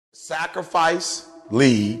Sacrifice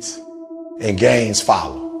leads and gains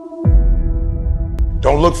follow.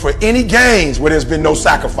 Don't look for any gains where there's been no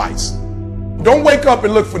sacrifice. Don't wake up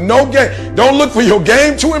and look for no gain. Don't look for your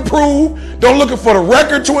game to improve. Don't look for the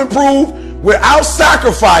record to improve. Without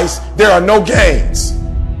sacrifice, there are no gains.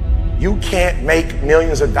 You can't make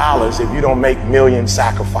millions of dollars if you don't make millions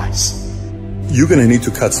sacrifice. You're going to need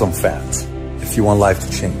to cut some fat if you want life to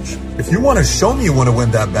change. If you want to show me you want to win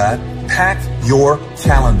that bad, pack your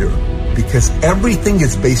calendar, because everything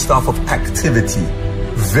is based off of activity.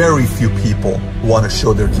 Very few people want to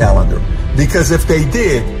show their calendar, because if they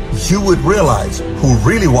did, you would realize who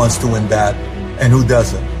really wants to win that and who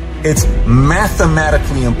doesn't. It's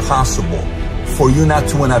mathematically impossible for you not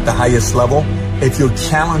to win at the highest level if your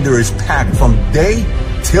calendar is packed from day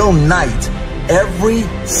till night, every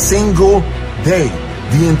single day,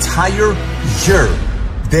 the entire year,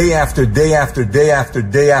 day after day after day after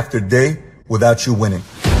day after day, without you winning.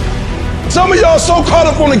 Some of y'all so caught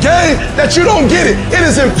up on the game that you don't get it. It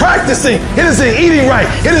is in practicing. It is in eating right.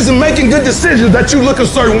 It is in making good decisions that you look a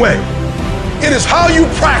certain way. It is how you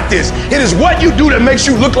practice. It is what you do that makes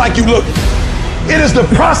you look like you look. It is the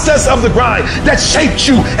process of the grind that shapes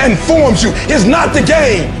you and forms you. It's not the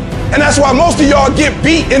game. And that's why most of y'all get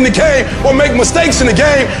beat in the game or make mistakes in the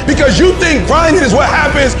game, because you think grinding is what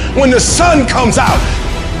happens when the sun comes out.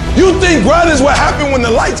 You think grinding is what happens when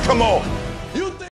the lights come on.